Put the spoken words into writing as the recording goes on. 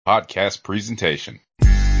podcast presentation.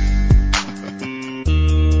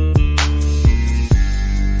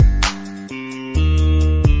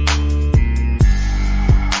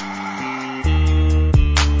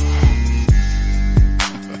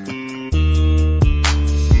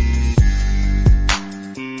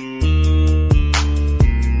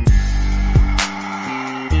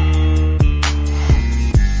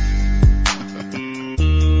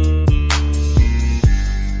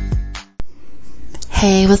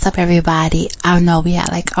 Hey, what's up, everybody? I know we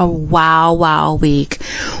had like a wild week.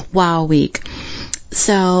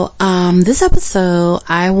 So, this episode,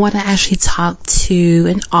 I want to actually talk to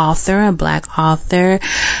an author, a Black author.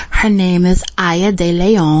 Her name is Aya De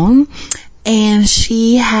Leon, and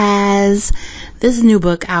she has this new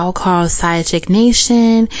book out called Side Chick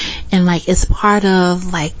Nation, and like it's part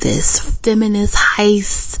of like this feminist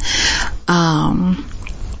heist,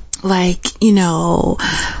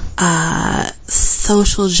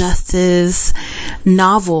 social justice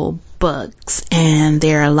novel books, and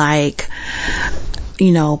they're like,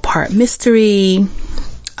 part mystery,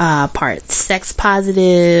 part sex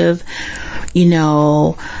positive,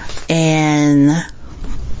 and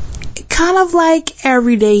kind of like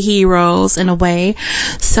everyday heroes in a way.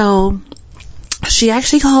 So she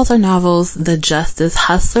actually calls her novels the Justice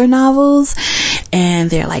Hustler novels, and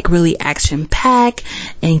they're like really action packed,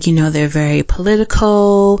 and they're very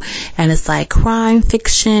political, and it's like crime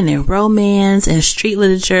fiction and romance and street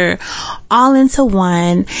literature all into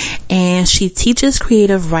one. And she teaches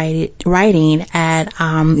creative writing at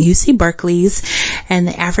UC Berkeley's and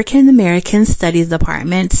the African American Studies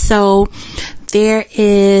Department. So there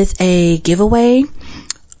is a giveaway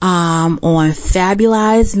on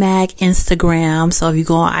Fabulize Mag Instagram. So if you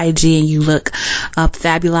go on IG and you look up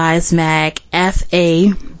Fabulize Mag,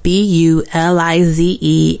 FABULIZEMAG,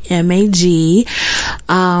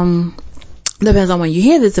 depends on when you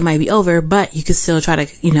hear this, it might be over, but you can still try to,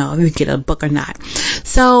 if you get a book or not.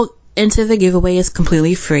 So enter the giveaway. Is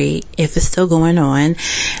completely free if it's still going on,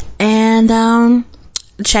 and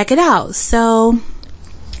check it out. So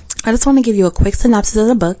I just want to give you a quick synopsis of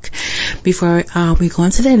the book before we go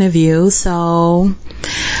into the interview. So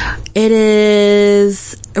it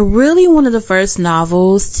is really one of the first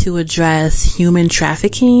novels to address human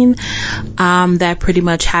trafficking that pretty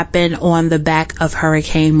much happened on the back of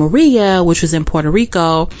Hurricane Maria, which was in Puerto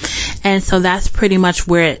Rico. And so that's pretty much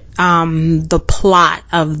where the plot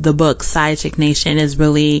of the book Side Chick Nation is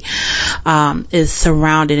really is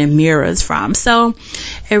surrounded and mirrors from. So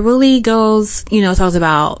it really goes, talks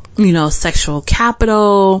about, sexual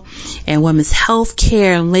capital and women's health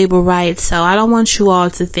care and labor rights. So I don't want you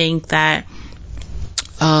all to think that,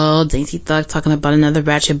 oh, Dainty Thug talking about another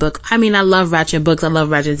ratchet book. I mean, I love ratchet books. I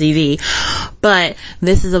love ratchet TV. But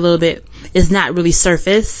this is a little bit, it's not really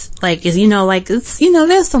surface. Like, it's,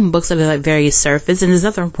 there's some books that are like very surface, and there's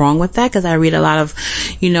nothing wrong with that, because I read a lot of,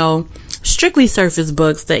 strictly surface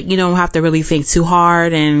books that you don't have to really think too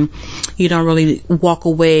hard, and you don't really walk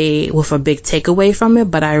away with a big takeaway from it.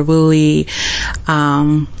 But I really,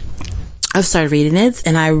 I've started reading it,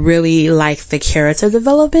 and I really like the character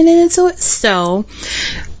development into it. So,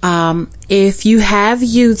 if you have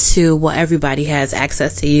YouTube, well, everybody has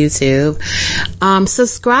access to YouTube.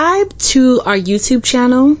 Subscribe to our YouTube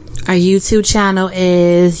channel. Our YouTube channel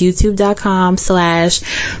is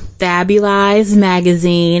youtube.com/Fabulize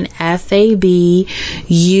Magazine,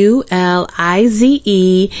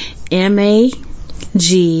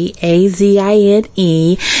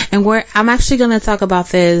 FABULIZEMAGAZINE. And I'm actually going to talk about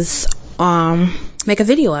this, make a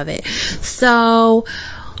video of it. So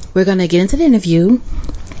we're going to get into the interview.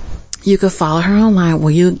 You can follow her online. Well,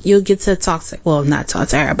 you'll get to not talk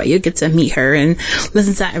to her, but you'll get to meet her and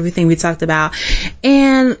listen to everything we talked about,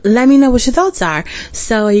 and let me know what your thoughts are.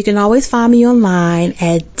 So you can always find me online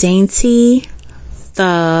at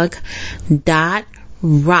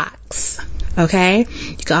daintythug.rocks. Okay?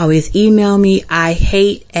 You can always email me,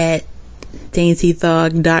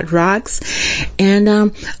 daintythug.rocks. And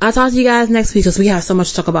I'll talk to you guys next week, because we have so much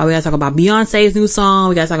to talk about. We gotta talk about Beyonce's new song.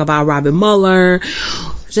 We gotta talk about Robin Mueller.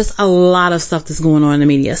 Just a lot of stuff that's going on in the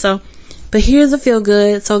media. So, but here's a feel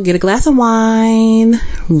good. So get a glass of wine,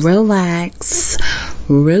 relax,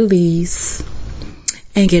 release,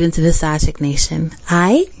 and get into the Side Chick Nation.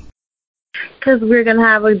 Alright? Because we're going to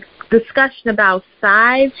have a discussion about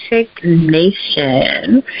Side Chick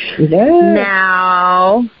Nation. Yeah.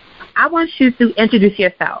 Now, I want you to introduce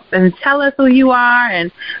yourself and tell us who you are, and,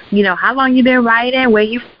 how long you've been writing, where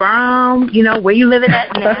you from, where you living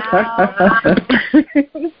at now.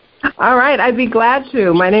 All right, I'd be glad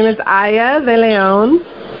to. My name is Aya De Leon.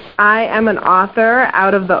 I am an author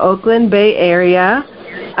out of the Oakland Bay Area.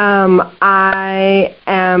 I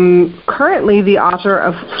am currently the author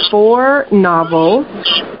of 4 novels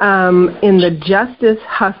in the Justice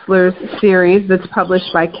Hustlers series that's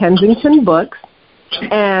published by Kensington Books.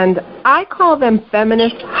 And I call them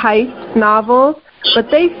feminist heist novels, but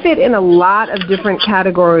they fit in a lot of different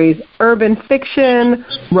categories: urban fiction,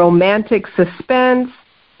 romantic suspense,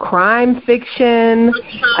 crime fiction,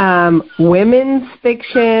 women's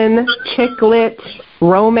fiction, chick lit,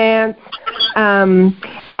 romance. And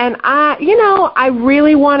I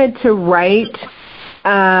really wanted to write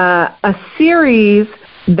a series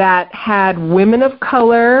that had women of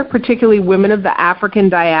color, particularly women of the African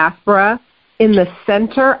diaspora, in the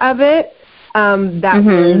center of it. That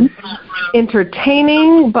was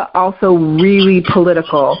entertaining, but also really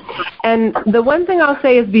political. And the one thing I'll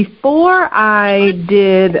say is before I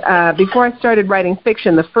started writing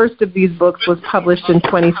fiction, the first of these books was published in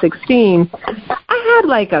 2016, I had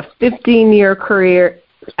like a 15-year career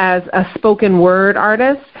as a spoken word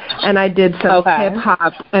artist, and I did some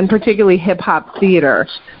hip-hop, and particularly hip-hop theater.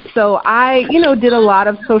 So I, did a lot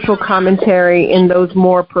of social commentary in those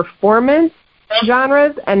more performance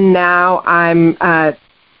genres, and now I'm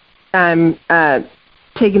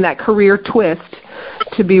taking that career twist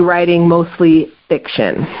to be writing mostly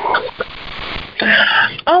fiction.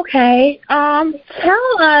 Okay.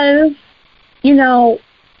 Tell us,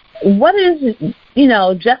 what is,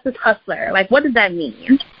 Justice Hustler? Like, what does that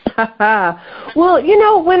mean?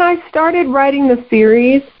 Well, when I started writing the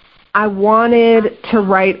series, I wanted to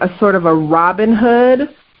write a sort of a Robin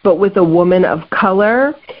Hood, but with a woman of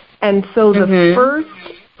color. And so the first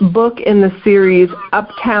book in the series,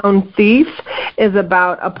 Uptown Thief, is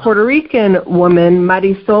about a Puerto Rican woman,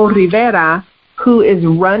 Marisol Rivera, who is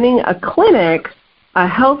running a clinic, a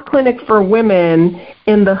health clinic for women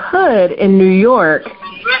in the hood in New York.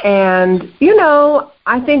 And,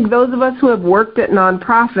 I think those of us who have worked at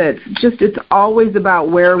nonprofits, it's always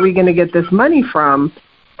about where are we going to get this money from.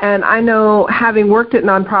 And I know having worked at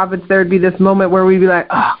nonprofits, there would be this moment where we'd be like,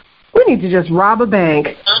 oh, we need to just rob a bank,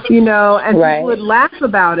 and people would laugh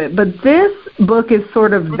about it. But this book is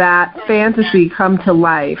sort of that fantasy come to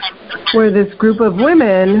life, where this group of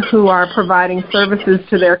women who are providing services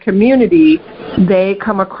to their community, they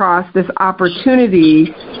come across this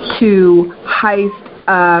opportunity to heist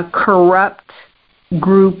a corrupt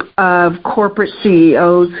group of corporate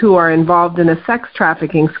CEOs who are involved in a sex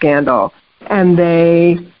trafficking scandal. And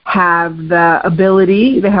they have the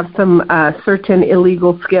ability, they have some certain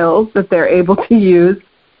illegal skills that they're able to use,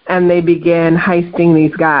 and they begin heisting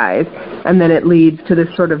these guys. And then it leads to this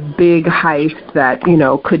sort of big heist that,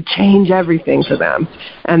 could change everything for them.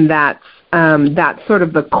 And that's sort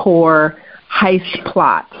of the core heist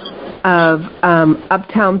plot of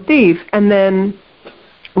Uptown Thief. And then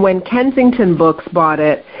when Kensington Books bought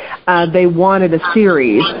it, they wanted a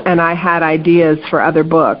series, and I had ideas for other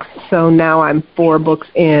books. So now I'm 4 books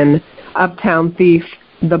in: Uptown Thief,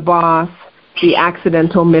 The Boss, The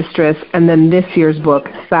Accidental Mistress, and then this year's book,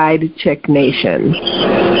 Side Chick Nation.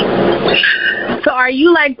 So are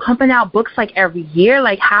you, pumping out books, every year?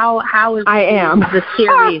 How is the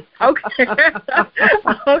series? Okay.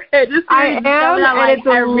 Okay, this series I am, out, and it's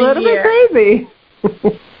a little bit crazy.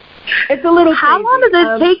 It's a little crazy. How long does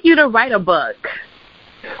it take you to write a book?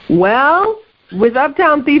 Well, with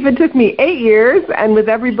Uptown Thief, it took me 8 years, and with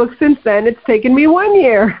every book since then, it's taken me 1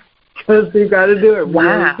 year. Because you've got to do it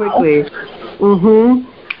really quickly.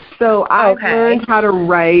 So I've learned how to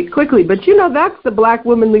write quickly. But, that's the black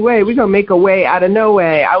womanly way. We're going to make a way out of no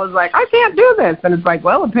way. I was like, I can't do this. And it's like,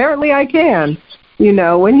 well, apparently I can.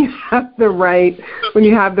 When you have the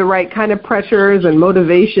right kind of pressures and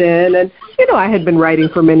motivation. And, I had been writing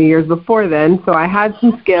for many years before then, so I had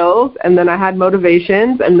some skills, and then I had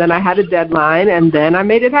motivations, and then I had a deadline, and then I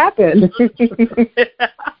made it happen.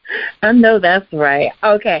 I know that's right.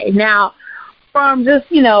 Okay, now, from just,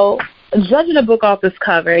 judging a book off this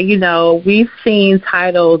cover, we've seen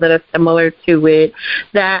titles that are similar to it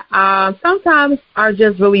that sometimes are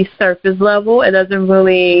just really surface level. It doesn't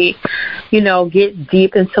really, get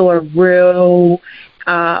deep into a real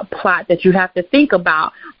plot that you have to think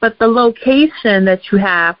about. But the location that you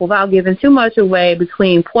have, without giving too much away,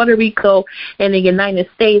 between Puerto Rico and the United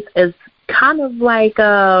States is kind of like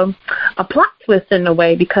a plot twist in a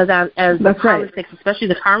way, because as the politics, especially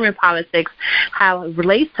the current politics, how it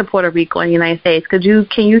relates to Puerto Rico and the United States. Can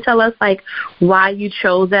you tell us why you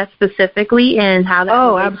chose that specifically and how that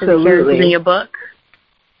relates to the characters in your book?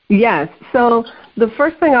 Yes. So the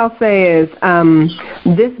first thing I'll say is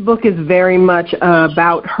this book is very much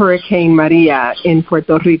about Hurricane Maria in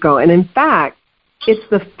Puerto Rico. And in fact, it's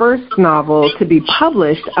the first novel to be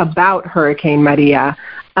published about Hurricane Maria.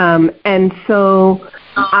 And so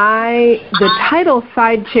the title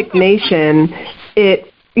Side Chick Nation,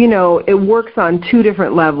 it works on two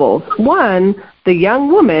different levels. One, the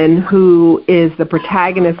young woman who is the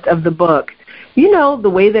protagonist of the book, the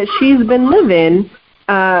way that she's been living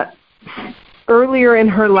earlier in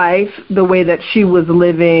her life, the way that she was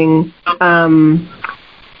living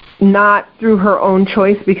not through her own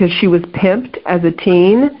choice because she was pimped as a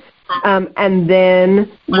teen. And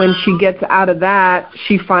then when she gets out of that,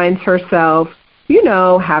 she finds herself,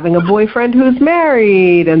 having a boyfriend who's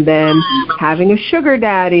married, and then having a sugar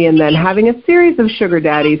daddy, and then having a series of sugar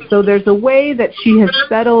daddies. So there's a way that she has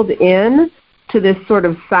settled in to this sort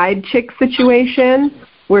of side chick situation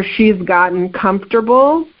where she's gotten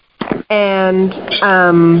comfortable. And,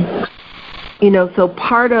 so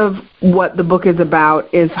part of what the book is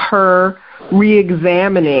about is her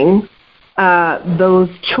re-examining those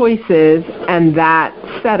choices and that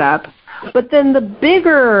setup. But then the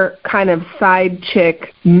bigger kind of side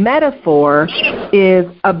chick metaphor is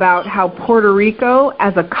about how Puerto Rico,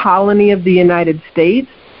 as a colony of the United States,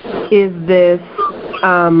 is this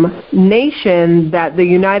nation that the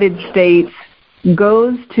United States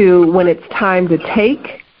goes to when it's time to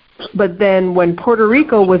take. But then when Puerto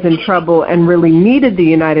Rico was in trouble and really needed the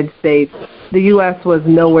United States, the U.S. was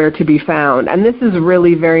nowhere to be found. And this is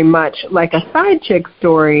really very much like a side chick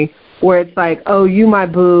story where it's like, oh, you my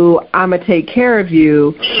boo, I'm going to take care of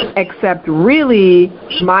you, except really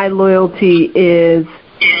my loyalty is,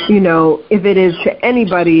 if it is to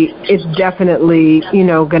anybody, it's definitely,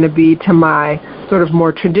 going to be to my sort of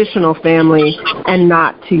more traditional family and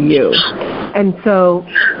not to you. And so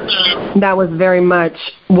that was very much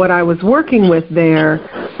what I was working with there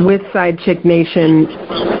with Side Chick Nation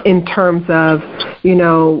in terms of,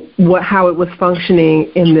 how it was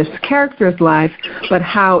functioning in this character's life, but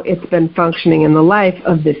how it's been functioning in the life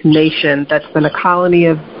of this nation that's been a colony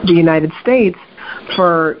of the United States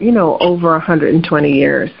for, over 120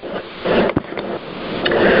 years.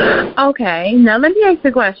 Okay, now let me ask you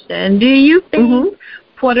a question. Do you think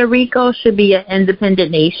Puerto Rico should be an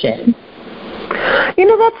independent nation?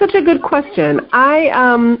 That's such a good question.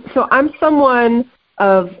 So I'm someone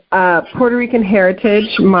of Puerto Rican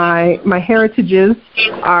heritage. My heritages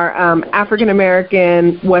are African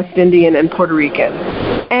American, West Indian, and Puerto Rican.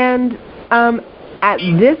 And at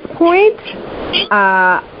this point,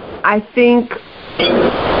 I think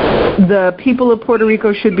the people of Puerto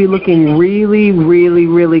Rico should be looking really, really,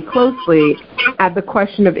 really closely at the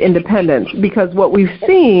question of independence, because what we've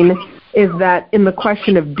seen is that in the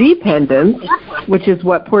question of dependence, which is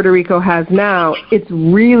what Puerto Rico has now, it's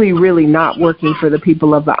really, really not working for the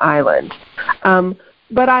people of the island.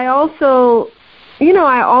 But I also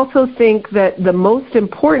think that the most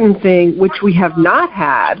important thing, which we have not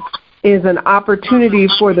had, is an opportunity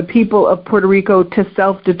for the people of Puerto Rico to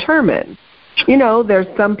self-determine. There's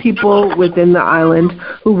some people within the island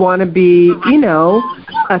who want to be,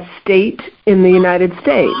 a state in the United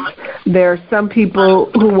States. There are some people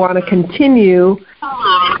who want to continue,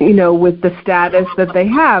 with the status that they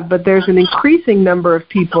have, but there's an increasing number of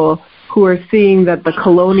people who are seeing that the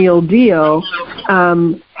colonial deal,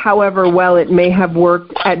 however well it may have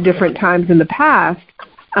worked at different times in the past,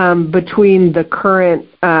 between the current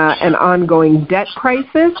and ongoing debt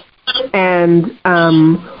crisis and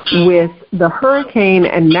with the hurricane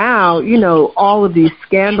and now, all of these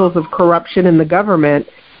scandals of corruption in the government,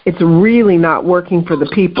 it's really not working for the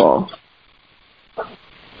people.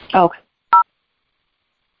 Okay.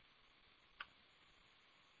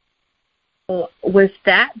 With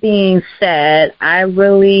that being said,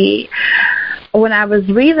 when I was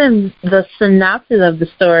reading the synopsis of the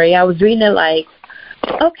story, I was reading it like,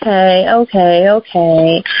 okay.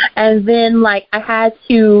 And then, I had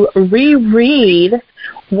to reread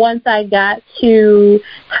once I got to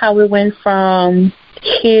how it went from,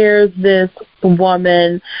 here's this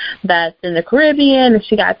woman that's in the Caribbean, and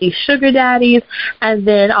she got these sugar daddies, and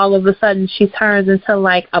then all of a sudden she turns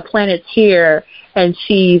into, a planeteer, and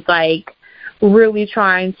she's, really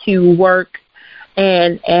trying to work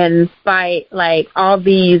and fight, all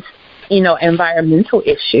these, environmental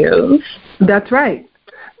issues. That's right.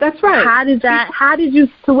 How did you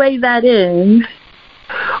sway that in?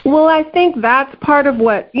 Well, I think that's part of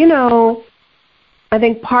what,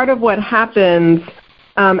 happens,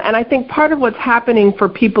 and I think part of what's happening for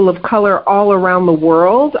people of color all around the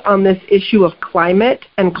world on this issue of climate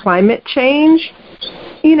and climate change,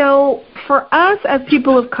 for us as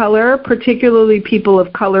people of color, particularly people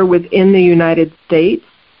of color within the United States,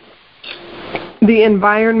 the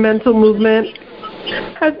environmental movement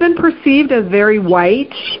has been perceived as very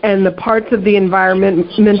white, and the parts of the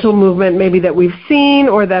environmental movement maybe that we've seen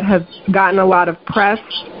or that has gotten a lot of press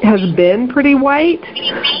has been pretty white.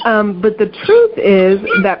 But the truth is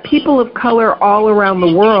that people of color all around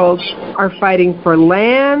the world are fighting for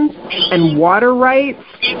land and water rights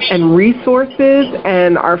and resources,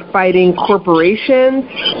 and are fighting corporations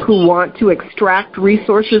who want to extract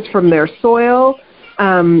resources from their soil.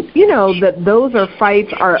 That those are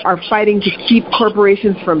fighting to keep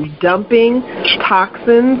corporations from dumping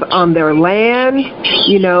toxins on their land,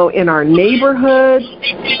 in our neighborhoods,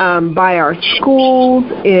 by our schools,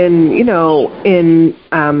 in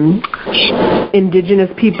indigenous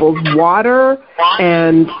people's water.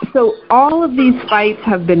 And so all of these fights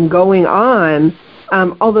have been going on.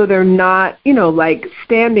 Although they're not, like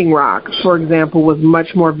Standing Rock, for example, was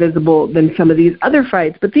much more visible than some of these other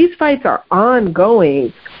fights. But these fights are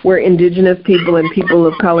ongoing, where indigenous people and people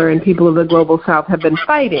of color and people of the Global South have been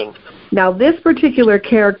fighting. Now, this particular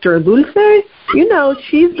character, Dulce,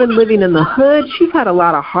 she's been living in the hood. She's had a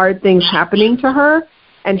lot of hard things happening to her,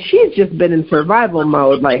 and she's just been in survival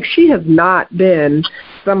mode. Like, she has not been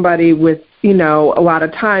somebody with a lot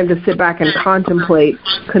of time to sit back and contemplate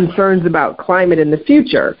concerns about climate in the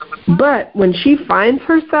future. But when she finds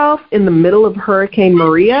herself in the middle of Hurricane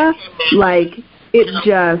Maria,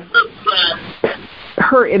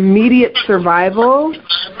 her immediate survival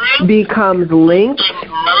becomes linked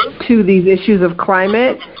to these issues of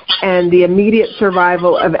climate, and the immediate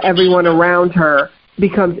survival of everyone around her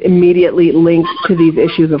becomes immediately linked to these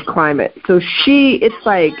issues of climate. So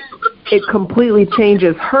it completely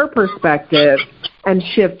changes her perspective and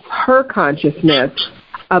shifts her consciousness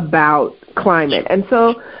about climate. And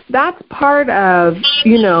so that's part of,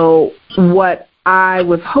 what I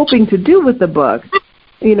was hoping to do with the book.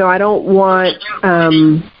 I don't want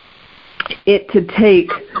it to take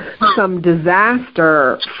some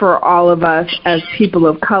disaster for all of us as people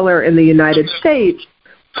of color in the United States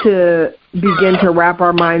to begin to wrap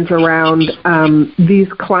our minds around these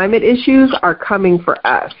climate issues are coming for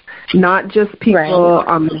us, not just people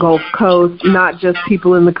on the Gulf Coast, not just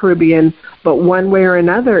people in the Caribbean, but one way or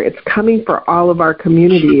another, it's coming for all of our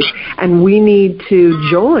communities. And we need to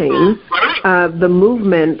join the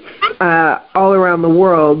movements all around the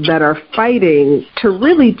world that are fighting to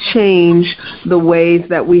really change the ways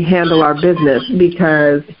that we handle our business,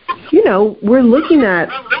 because, we're looking at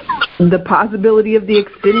the possibility of the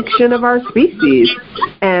extinction of our species,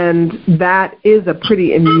 and that is a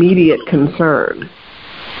pretty immediate concern.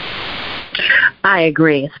 I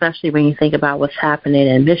agree, especially when you think about what's happening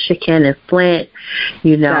in Michigan and Flint,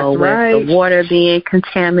 with the water being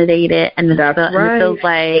contaminated. And it feels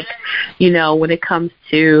like, when it comes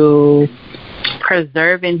to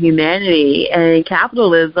preserving humanity and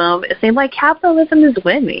capitalism, it seems like capitalism is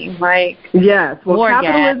winning. Yes, more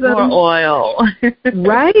capitalism, gas, more oil.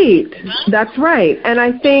 Right, that's right. And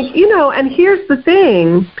I think, and here's the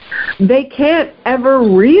thing, they can't ever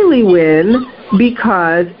really win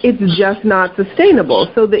because it's just not sustainable.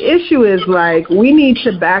 So the issue is we need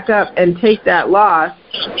to back up and take that loss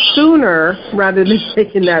sooner rather than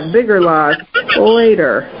taking that bigger loss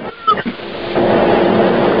later.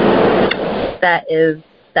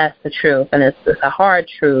 That's the truth, and it's a hard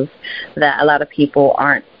truth that a lot of people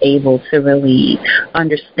aren't able to really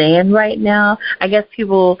understand right now. I guess they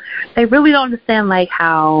really don't understand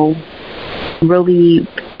how really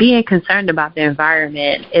being concerned about the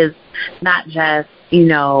environment is not just,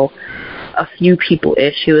 a few people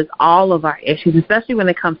issue. It's all of our issues, especially when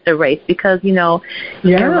it comes to race, because,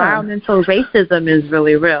 environmental racism is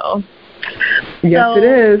really real. Yes, it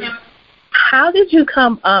is. How did you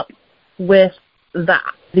come up with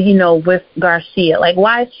with Garcia?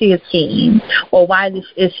 Why is she a teen? Or why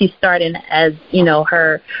is she starting as,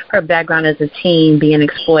 her background as a teen being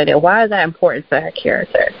exploited? Why is that important to her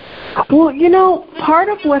character? Well, part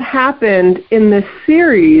of what happened in this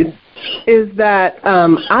series is that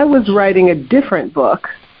I was writing a different book,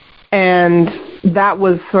 and that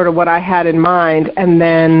was sort of what I had in mind. And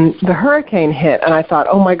then the hurricane hit, and I thought,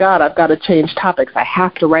 oh, my God, I've got to change topics. I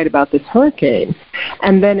have to write about this hurricane.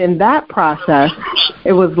 And then in that process,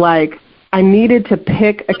 it was I needed to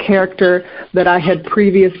pick a character that I had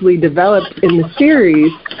previously developed in the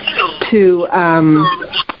series to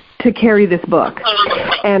carry this book.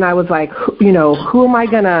 And I was who am I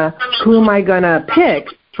gonna pick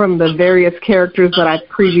from the various characters that I've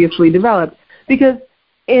previously developed? Because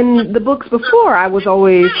in the books before, I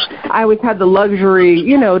always had the luxury,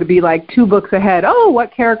 to be 2 books ahead. Oh,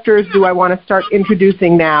 what characters do I want to start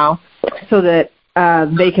introducing now so that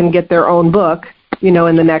they can get their own book?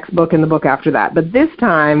 in the next book and the book after that. But this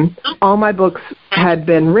time, all my books had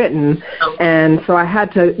been written, and so I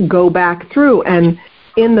had to go back through. And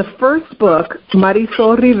in the first book,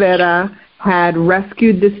 Marisol Rivera had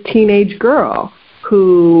rescued this teenage girl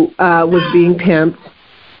who was being pimped,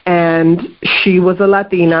 and she was a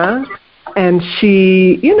Latina. And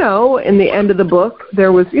she, in the end of the book,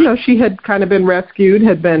 there was, she had kind of been rescued,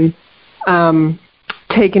 had been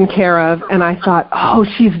taken care of, and I thought, oh,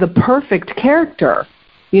 she's the perfect character,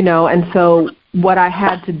 and so what I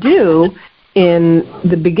had to do in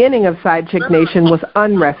the beginning of Side Chick Nation was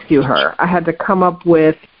unrescue her. I had to come up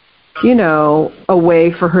with, a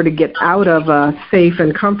way for her to get out of a safe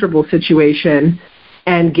and comfortable situation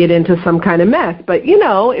and get into some kind of mess. But,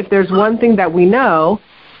 if there's one thing that we know,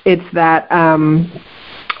 it's that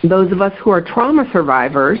those of us who are trauma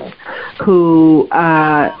survivors who,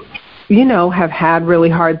 have had really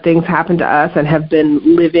hard things happen to us and have been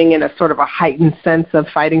living in a sort of a heightened sense of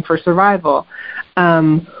fighting for survival,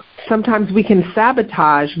 sometimes we can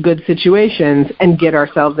sabotage good situations and get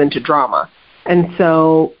ourselves into drama. And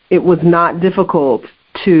so it was not difficult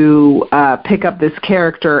to pick up this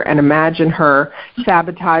character and imagine her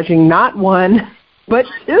sabotaging not one, but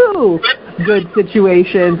two good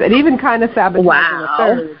situations, and even kind of sabotaging a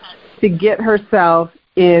third to get herself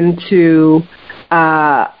into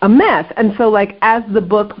a mess. And so, as the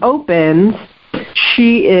book opens,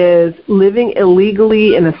 she is living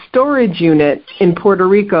illegally in a storage unit in Puerto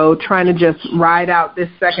Rico, trying to just ride out this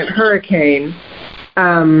second hurricane.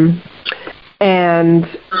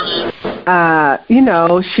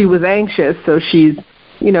 She was anxious, so she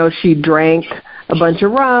drank a bunch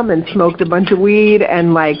of rum and smoked a bunch of weed,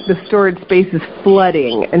 and the storage space is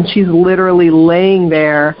flooding, and she's literally laying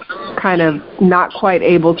there kind of not quite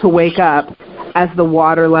able to wake up as the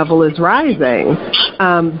water level is rising,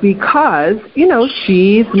 because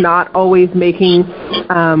she's not always making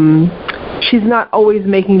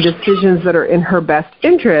decisions that are in her best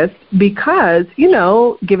interest, because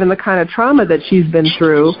given the kind of trauma that she's been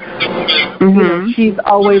through, she's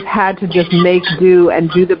always had to just make do and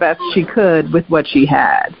do the best she could with what she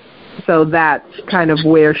had. So that's kind of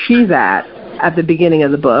where she's at the beginning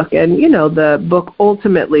of the book. And, the book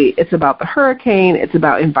ultimately, it's about the hurricane, it's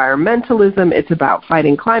about environmentalism, it's about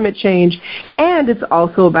fighting climate change, and it's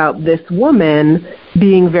also about this woman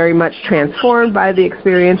being very much transformed by the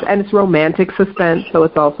experience, and it's romantic suspense, so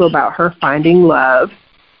it's also about her finding love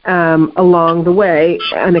along the way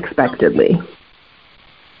unexpectedly.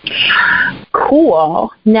 Cool.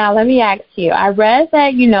 Now, let me ask you. I read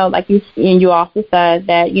that, you also said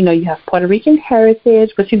that, you have Puerto Rican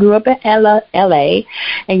heritage, but you grew up in L.A.,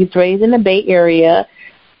 and you was raised in the Bay Area.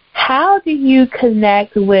 How do you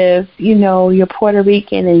connect with, your Puerto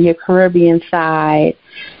Rican and your Caribbean side,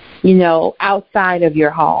 outside of your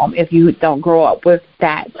home, if you don't grow up with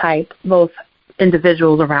those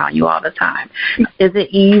individuals around you all the time? Is it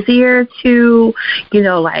easier to,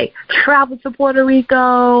 travel to Puerto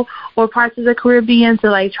Rico or parts of the Caribbean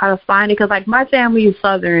to, try to find it? Because, my family is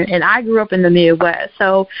Southern, and I grew up in the Midwest.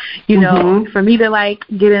 So, for me to,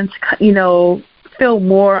 get into, feel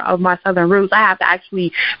more of my Southern roots, I have to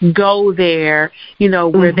actually go there,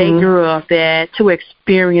 where they grew up at, to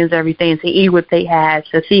experience everything, to eat what they had,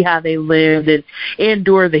 to see how they lived, and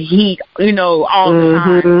endure the heat, all the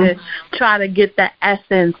time, to try to get the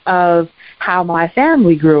essence of how my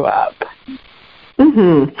family grew up.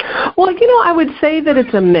 Well, I would say that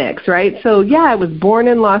it's a mix, right? So, I was born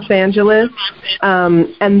in Los Angeles,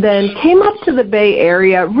 and then came up to the Bay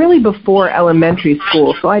Area really before elementary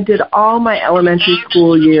school. So I did all my elementary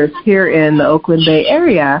school years here in the Oakland Bay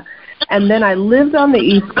Area, and then I lived on the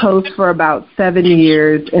East Coast for about 7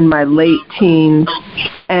 years in my late teens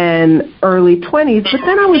and early 20s, but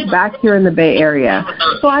then I was back here in the Bay Area.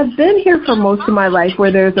 So I've been here for most of my life,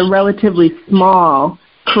 where there's a relatively small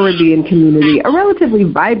Caribbean community, a relatively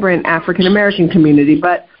vibrant African American community,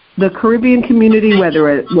 but the Caribbean community, whether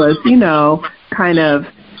it was, kind of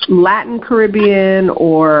Latin Caribbean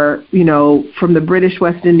or, from the British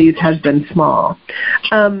West Indies, has been small.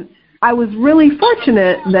 I was really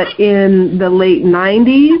fortunate that in the late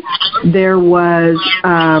 90s, there was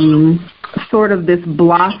sort of this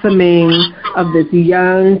blossoming of this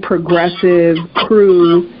young, progressive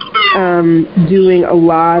crew doing a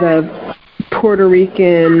lot of Puerto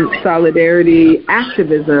Rican solidarity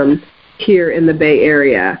activism here in the Bay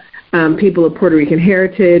Area. People of Puerto Rican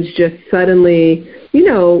heritage just suddenly,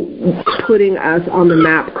 putting us on the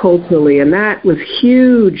map culturally. And that was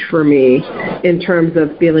huge for me in terms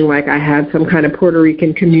of feeling like I had some kind of Puerto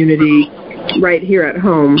Rican community right here at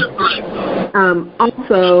home.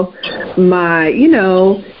 Also, my,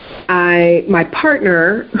 my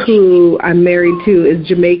partner, who I'm married to, is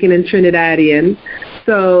Jamaican and Trinidadian.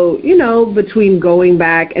 So, between going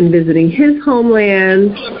back and visiting his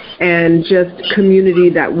homeland and just community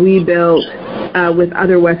that we built with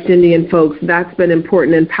other West Indian folks, that's been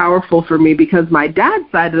important and powerful for me because my dad's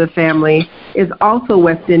side of the family is also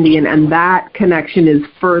West Indian, and that connection is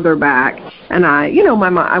further back. And my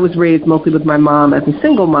mom, I was raised mostly with my mom as a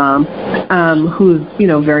single mom, who's,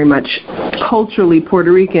 very much culturally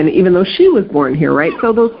Puerto Rican, even though she was born here, right?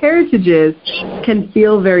 So those heritages can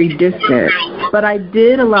feel very distant. But I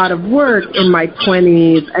did a lot of work in my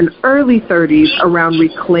 20s and early 30s around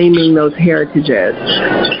reclaiming those heritages.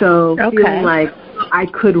 So feeling like I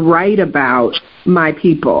could write about my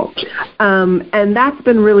people. And that's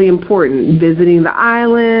been really important. Visiting the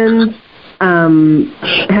islands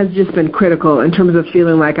has just been critical in terms of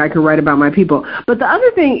feeling like I could write about my people. But the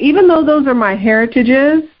other thing, even though those are my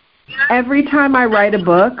heritages, every time I write a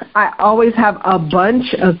book, I always have a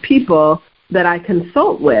bunch of people that I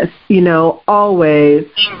consult with, always,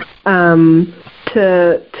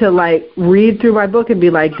 to like read through my book and be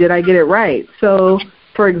like, did I get it right? So,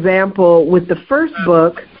 for example, with the first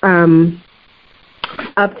book,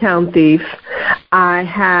 Uptown Thief, I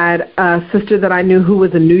had a sister that I knew who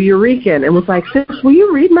was a New Eurekan and was like, sis, will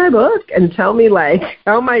you read my book and tell me, like,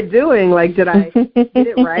 how am I doing? Like, did I get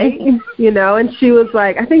it right? And she was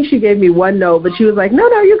like, I think she gave me one note, but she was like, no,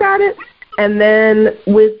 you got it. And then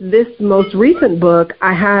with this most recent book,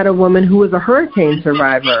 I had a woman who was a hurricane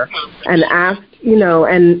survivor and asked,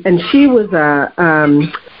 and she was a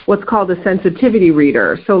what's called a sensitivity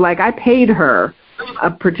reader. So, like, I paid her a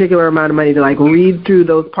particular amount of money to, like, read through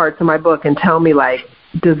those parts of my book and tell me, like,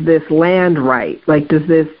 does this land right? Like, does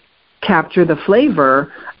this capture the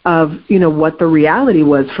flavor of, what the reality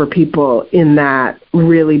was for people in that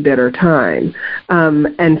really bitter time?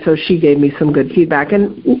 And so she gave me some good feedback.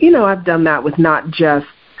 And, I've done that with not just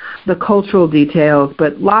the cultural details,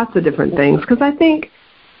 but lots of different things. Because I think,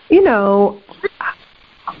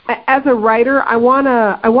 as a writer, I want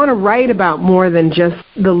to write about more than just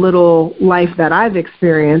the little life that I've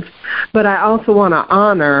experienced, but I also want to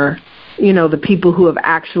honor, the people who have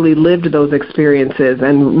actually lived those experiences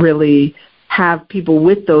and really have people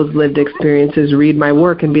with those lived experiences read my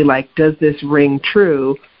work and be like, does this ring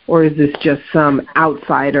true, or is this just some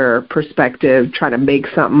outsider perspective trying to make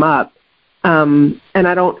something up? And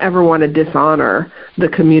I don't ever want to dishonor the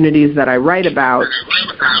communities that I write about.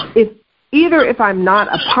 Either if I'm not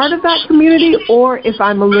a part of that community or if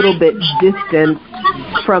I'm a little bit distant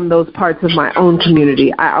from those parts of my own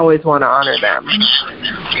community, I always want to honor them.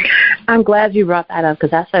 I'm glad you brought that up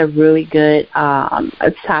because that's a really good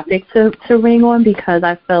topic to ring on, because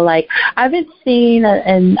I feel like I've been seeing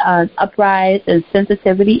an uprise in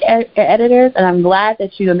sensitivity editors, and I'm glad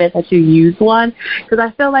that you admit that you use one, because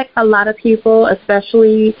I feel like a lot of people,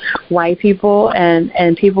 especially white people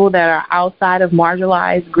and people that are outside of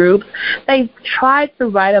marginalized groups, they try to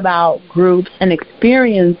write about groups and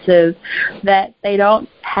experiences that they don't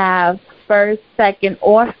have first, second,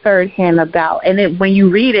 or third hand about. And when you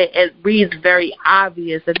read it, it reads very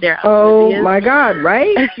obvious that they're oblivious. Oh, my God,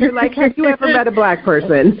 right? You're like, have you ever met a black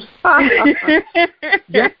person?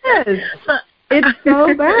 Yes. It's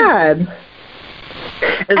so bad.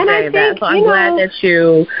 It's very bad. So I'm glad that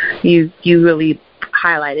you really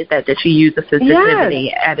highlighted that you use a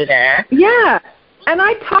sensitivity editor. Yeah. And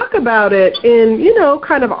I talk about it in,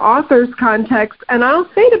 kind of author's context, and I'll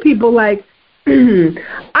say to people like,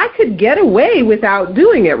 I could get away without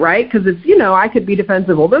doing it, right? Because it's, I could be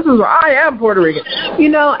defensive. Well, this is where I am Puerto Rican,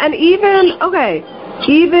 and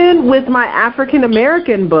even with my African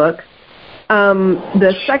American book,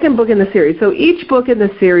 the second book in the series. So each book in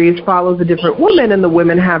the series follows a different woman, and the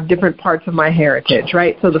women have different parts of my heritage,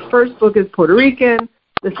 right? So the first book is Puerto Rican,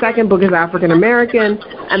 the second book is African American,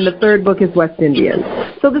 and the third book is West Indian.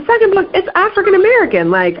 So the second book, it's African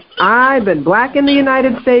American. Like, I've been black in the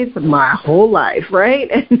United States my whole life, right?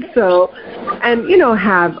 And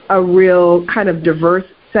have a real kind of diverse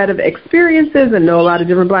set of experiences and know a lot of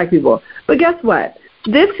different black people. But guess what?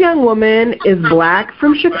 This young woman is black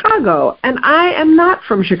from Chicago, and I am not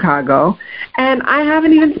from Chicago, and I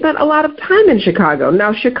haven't even spent a lot of time in Chicago.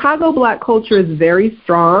 Now, Chicago black culture is very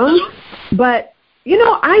strong, but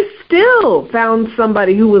I still found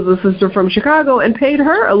somebody who was a sister from Chicago and paid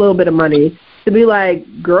her a little bit of money to be like,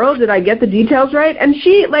 girl, did I get the details right? And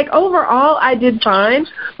she, like, overall, I did fine.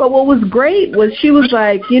 But what was great was she was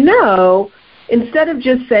like, instead of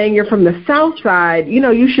just saying you're from the South Side,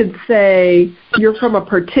 you should say you're from a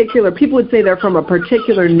particular, people would say they're from a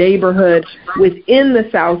particular neighborhood within the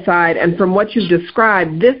South Side. And from what you've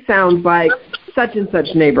described, this sounds like such and such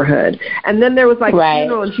neighborhood. And then there was like a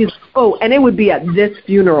funeral, and she's, oh, and it would be at this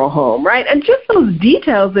funeral home, right? And just those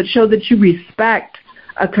details that show that you respect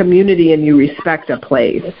a community and you respect a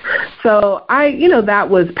place. So that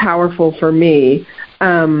was powerful for me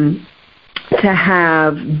to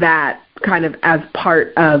have that kind of as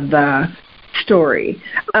part of the story.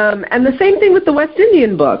 And the same thing with the West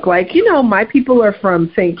Indian book. Like, my people are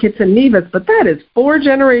from St. Kitts and Nevis, but that is 4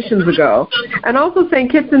 generations ago. And also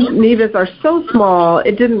St. Kitts and Nevis are so small,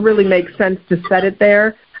 it didn't really make sense to set it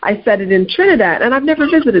there. I set it in Trinidad, and I've never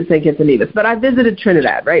visited St. Kitts and Nevis, but I visited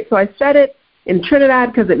Trinidad, right? So I set it in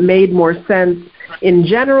Trinidad because it made more sense in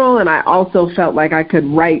general, and I also felt like I could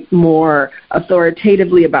write more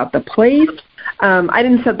authoritatively about the place. I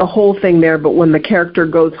didn't set the whole thing there, but when the character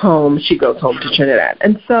goes home, she goes home to Trinidad.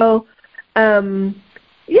 And so, and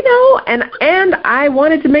I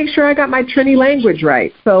wanted to make sure I got my Trini language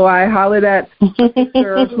right. So I hollered at my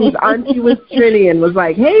sister whose auntie was Trini and was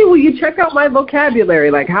like, hey, will you check out my vocabulary?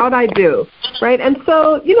 Like, how'd I do? Right? And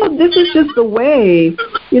so, this is just the way,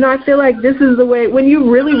 I feel like this is the way, when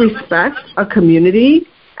you really respect a community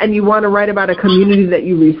and you want to write about a community that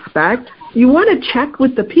you respect, you want to check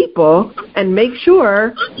with the people and make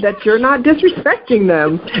sure that you're not disrespecting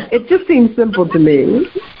them. It just seems simple to me.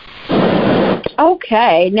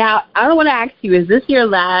 Okay. Now, I want to ask you, is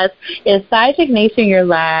Side Chick Nation your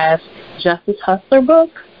last Justice Hustler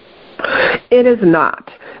book? It is not.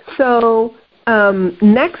 So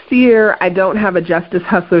next year, I don't have a Justice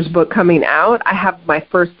Hustlers book coming out. I have my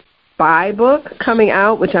first spy book coming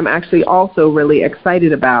out, which I'm actually also really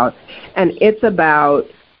excited about. And it's about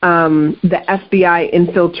the FBI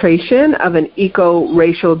infiltration of an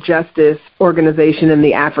eco-racial justice organization in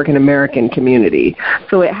the African-American community.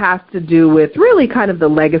 So it has to do with really kind of the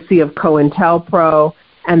legacy of COINTELPRO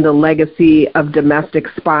and the legacy of domestic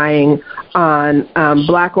spying on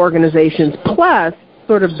black organizations, plus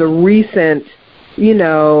sort of the recent,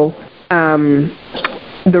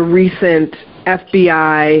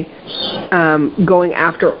 FBI going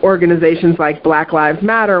after organizations like Black Lives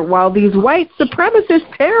Matter, while these white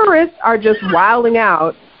supremacist terrorists are just wilding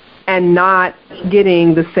out and not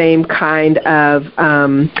getting the same kind of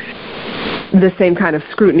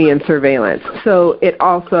scrutiny and surveillance. So it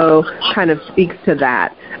also kind of speaks to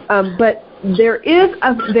that. But there is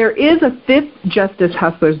a 5th Justice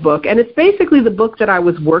Hustlers book, and it's basically the book that I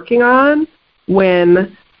was working on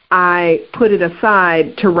when I put it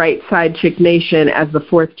aside to write Side Chick Nation as the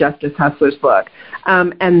 4th Justice Hustlers book.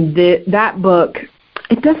 And that book,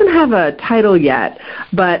 it doesn't have a title yet,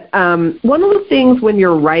 but one of the things when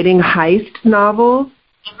you're writing heist novels,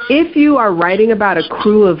 if you are writing about a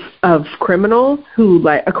crew of criminals,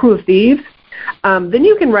 a crew of thieves, then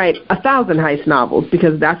you can write 1,000 heist novels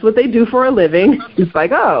because that's what they do for a living. It's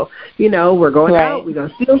like, we're going out, we're going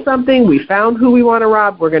to steal something, we found who we want to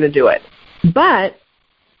rob, we're going to do it. But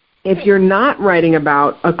if you're not writing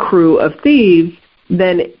about a crew of thieves,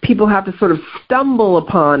 then people have to sort of stumble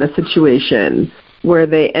upon a situation where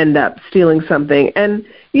they end up stealing something. And,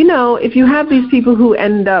 if you have these people who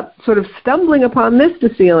end up sort of stumbling upon this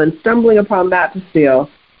to steal and stumbling upon that to steal,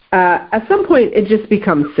 at some point it just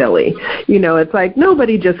becomes silly. It's like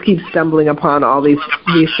nobody just keeps stumbling upon all these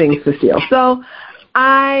things to steal. So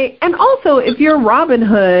and also if you're Robin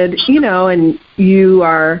Hood, and you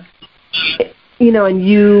are... and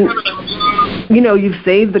you've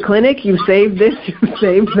saved the clinic, you've saved this, you've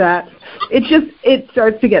saved that. It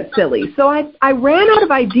starts to get silly. So I ran out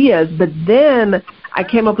of ideas, but then I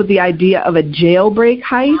came up with the idea of a jailbreak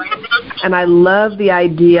heist, and I love the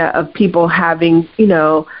idea of people having,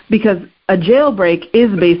 because a jailbreak is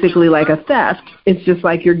basically like a theft. It's just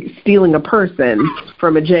like you're stealing a person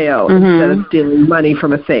from a jail instead of stealing money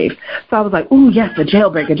from a safe. So I was like, ooh, yes, a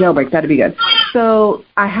jailbreak, that'd be good. So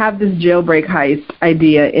I have this jailbreak heist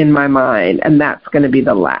idea in my mind, and that's going to be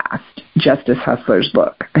the last Justice Hustlers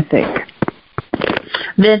book, I think.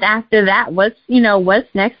 Then after that, what's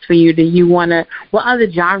next for you? What other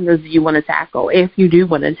genres do you want to tackle, if you do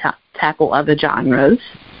want to tackle other genres?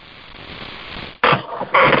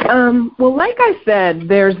 Well, like I said,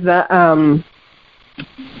 there's the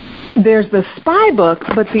spy book,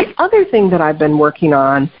 but the other thing that I've been working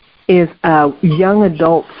on is a young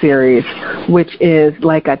adult series, which is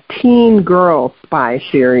like a teen girl spy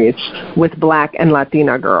series with Black and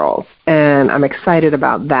Latina girls, and I'm excited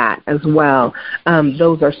about that as well.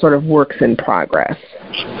 Those are sort of works in progress.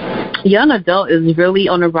 Young adult is really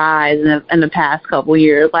on the rise in the past couple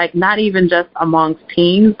years, like not even just amongst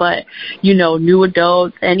teens, but, new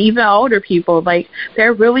adults and even older people. Like,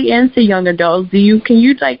 they're really into young adults. Can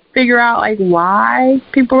you figure out, why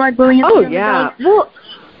people are really into young adults? Well,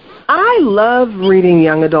 I love reading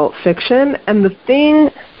young adult fiction, and the thing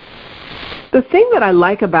that I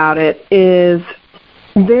like about it is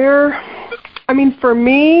for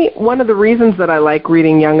me, one of the reasons that I like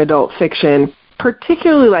reading young adult fiction,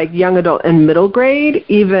 particularly like young adult and middle grade,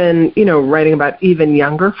 even, writing about even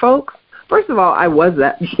younger folks. First of all, I was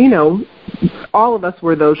that, all of us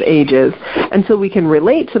were those ages, and so we can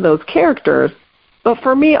relate to those characters. But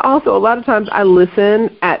for me also, a lot of times I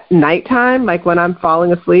listen at nighttime, like when I'm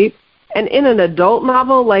falling asleep, and in an adult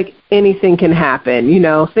novel, like anything can happen,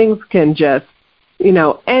 things can just,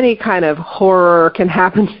 any kind of horror can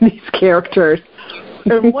happen to these characters.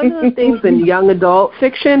 And one of the things in young adult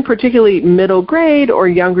fiction, particularly middle grade or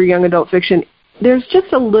younger young adult fiction, there's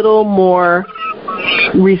just a little more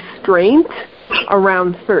restraint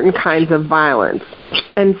around certain kinds of violence.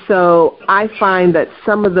 And so I find that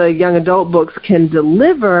some of the young adult books can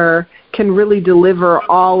really deliver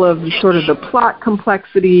all of sort of the plot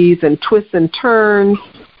complexities and twists and turns,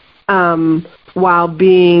 while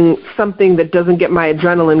being something that doesn't get my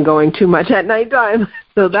adrenaline going too much at nighttime.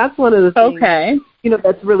 So that's one of the things,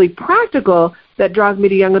 that's really practical that draws me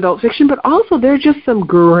to young adult fiction. But also there are just some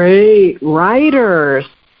great writers,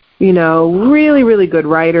 really, really good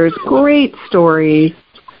writers, great stories,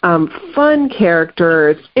 fun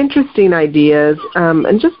characters, interesting ideas,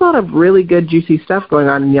 and just a lot of really good, juicy stuff going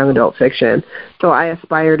on in young adult fiction. So I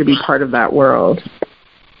aspire to be part of that world.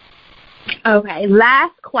 Okay,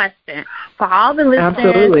 last question for all the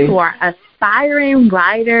listeners who are aspiring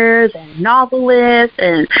writers and novelists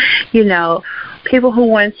and, people who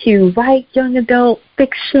want to write young adult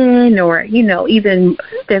fiction or, even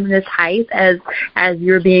feminist heights as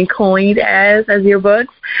you're being coined as your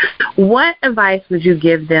books. What advice would you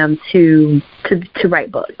give them to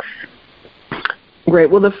write books? Great.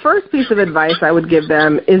 Well, the first piece of advice I would give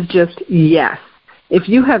them is just yes. If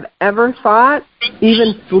you have ever thought,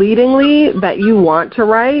 even fleetingly, that you want to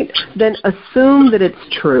write, then assume that it's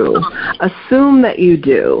true. Assume that you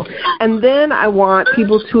do. And then I want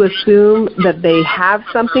people to assume that they have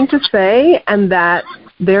something to say and that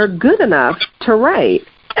they're good enough to write.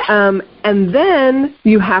 And then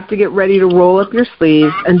you have to get ready to roll up your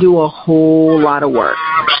sleeves and do a whole lot of work.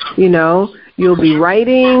 You'll be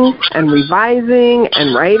writing and revising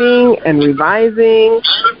and writing and revising.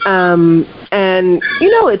 And,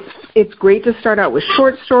 it's great to start out with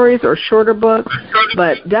short stories or shorter books,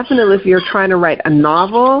 but definitely if you're trying to write a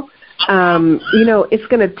novel, it's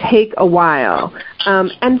going to take a while.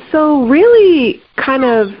 And so really kind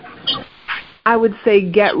of, I would say,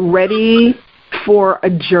 get ready for a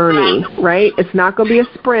journey, right? It's not going to be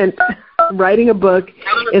a sprint. Writing a book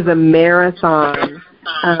is a marathon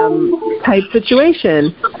type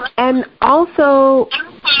situation. And also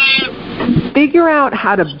figure out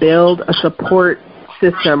how to build a support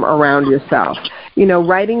system around yourself.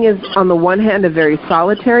 Writing is, on the one hand, a very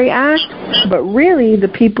solitary act, but really the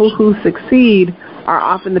people who succeed are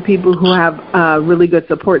often the people who have a really good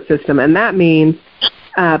support system. And that means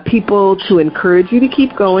people to encourage you to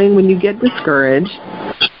keep going when you get discouraged,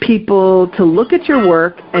 people to look at your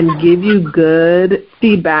work and give you good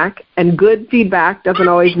feedback. And good feedback doesn't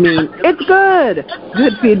always mean it's good.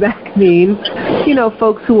 Good feedback means,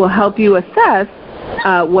 folks who will help you assess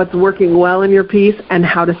what's working well in your piece and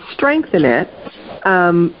how to strengthen it.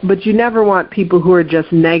 But you never want people who are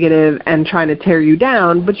just negative and trying to tear you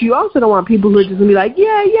down, but you also don't want people who are just going to be like,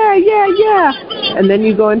 yeah. And then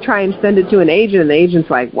you go and try and send it to an agent, and the agent's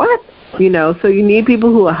like, what? So you need people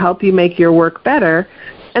who will help you make your work better.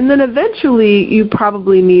 And then eventually you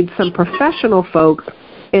probably need some professional folks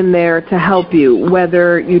in there to help you,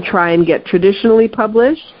 whether you try and get traditionally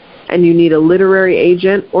published and you need a literary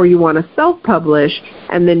agent, or you want to self-publish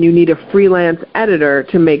and then you need a freelance editor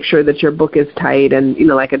to make sure that your book is tight and,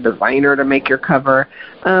 like a designer to make your cover.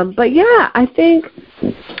 But yeah, I think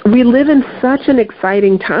we live in such an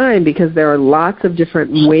exciting time because there are lots of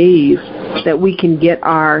different ways that we can get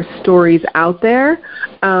our stories out there.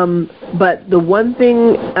 But the one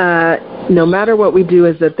thing, no matter what we do,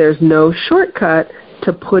 is that there's no shortcut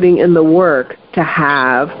to putting in the work to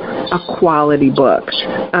have a quality book.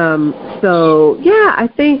 So yeah, I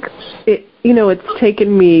think it's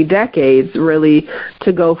taken me decades really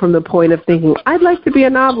to go from the point of thinking I'd like to be a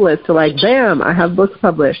novelist to like, bam, I have books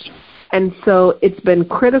published. And so it's been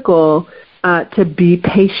critical to be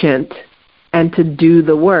patient and to do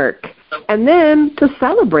the work, and then to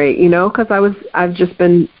celebrate, because I've just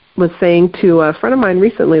been was saying to a friend of mine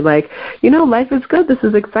recently, like, life is good. This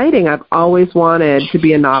is exciting. I've always wanted to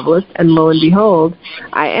be a novelist, and lo and behold,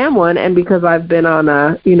 I am one. And because I've been on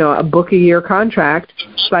a book a year contract,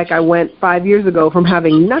 it's like I went 5 years ago from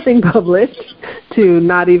having nothing published to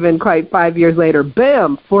not even quite 5 years later,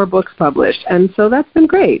 bam, 4 books published. And so that's been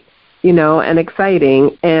great, and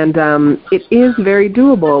exciting. And it is very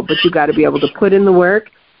doable, but you got to be able to put in the work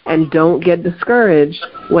and don't get discouraged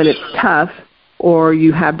when it's tough, or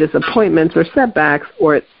you have disappointments or setbacks,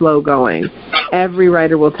 or it's slow going. Every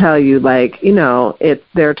writer will tell you,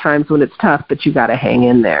 there are times when it's tough, but you got to hang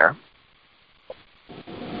in there.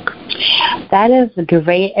 That is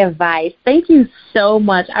great advice. Thank you so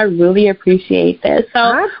much. I really appreciate this. So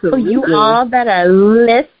Absolutely. For you all that are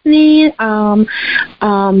listening,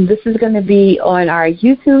 this is going to be on our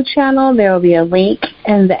YouTube channel. There will be a link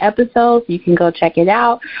in the episode. You can go check it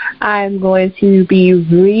out. I'm going to be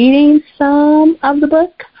reading some of the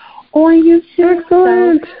book on YouTube.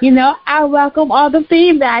 Excellent. So, I welcome all the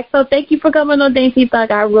feedback. So thank you for coming on Dainty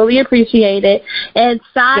Thug. I really appreciate it. And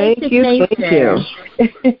Thank you.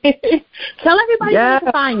 Tell everybody where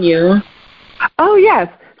to find you. Oh, yes.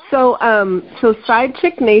 So Side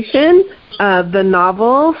Chick Nation, the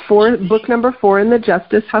novel for book number 4 in the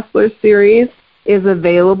Justice Hustlers series, is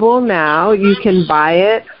available now. You can buy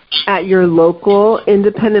it at your local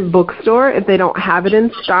independent bookstore. If they don't have it in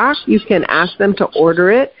stock, you can ask them to order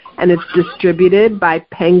it, and it's distributed by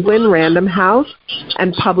Penguin Random House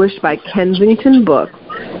and published by Kensington Books.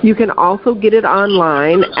 You can also get it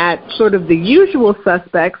online at sort of the usual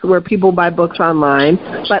suspects where people buy books online,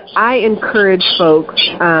 but I encourage folks,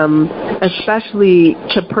 especially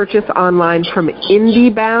to purchase online from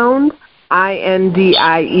IndieBound,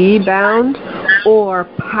 INDIE Bound, or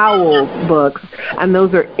Powell's Books, and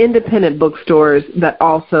those are independent bookstores that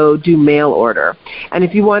also do mail order. And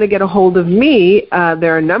if you want to get a hold of me,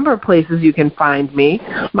 there are a number of places you can find me.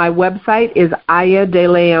 My website is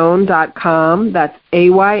ayadeleon.com. That's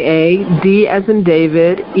AYAD as in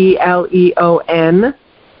David, ELEON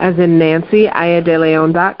as in Nancy,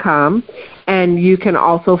 ayadeleon.com. And you can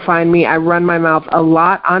also find me, I run my mouth a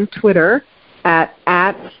lot on Twitter, at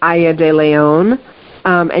Aya De Leon,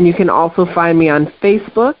 and you can also find me on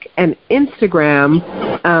Facebook and Instagram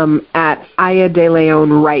at Aya De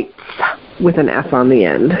Leon Writes with an S on the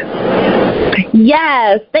end.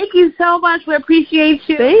 Yes, thank you so much. We appreciate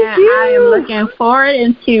you. Thank you. I am looking forward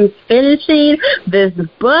into finishing this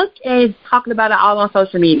book and talking about it all on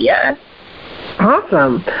social media.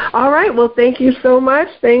 Awesome. All right. Well, thank you so much.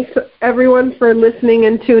 Thanks, everyone, for listening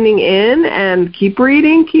and tuning in. And keep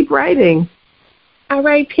reading, keep writing. All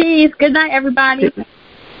right, peace. Good night, everybody.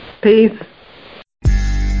 Peace.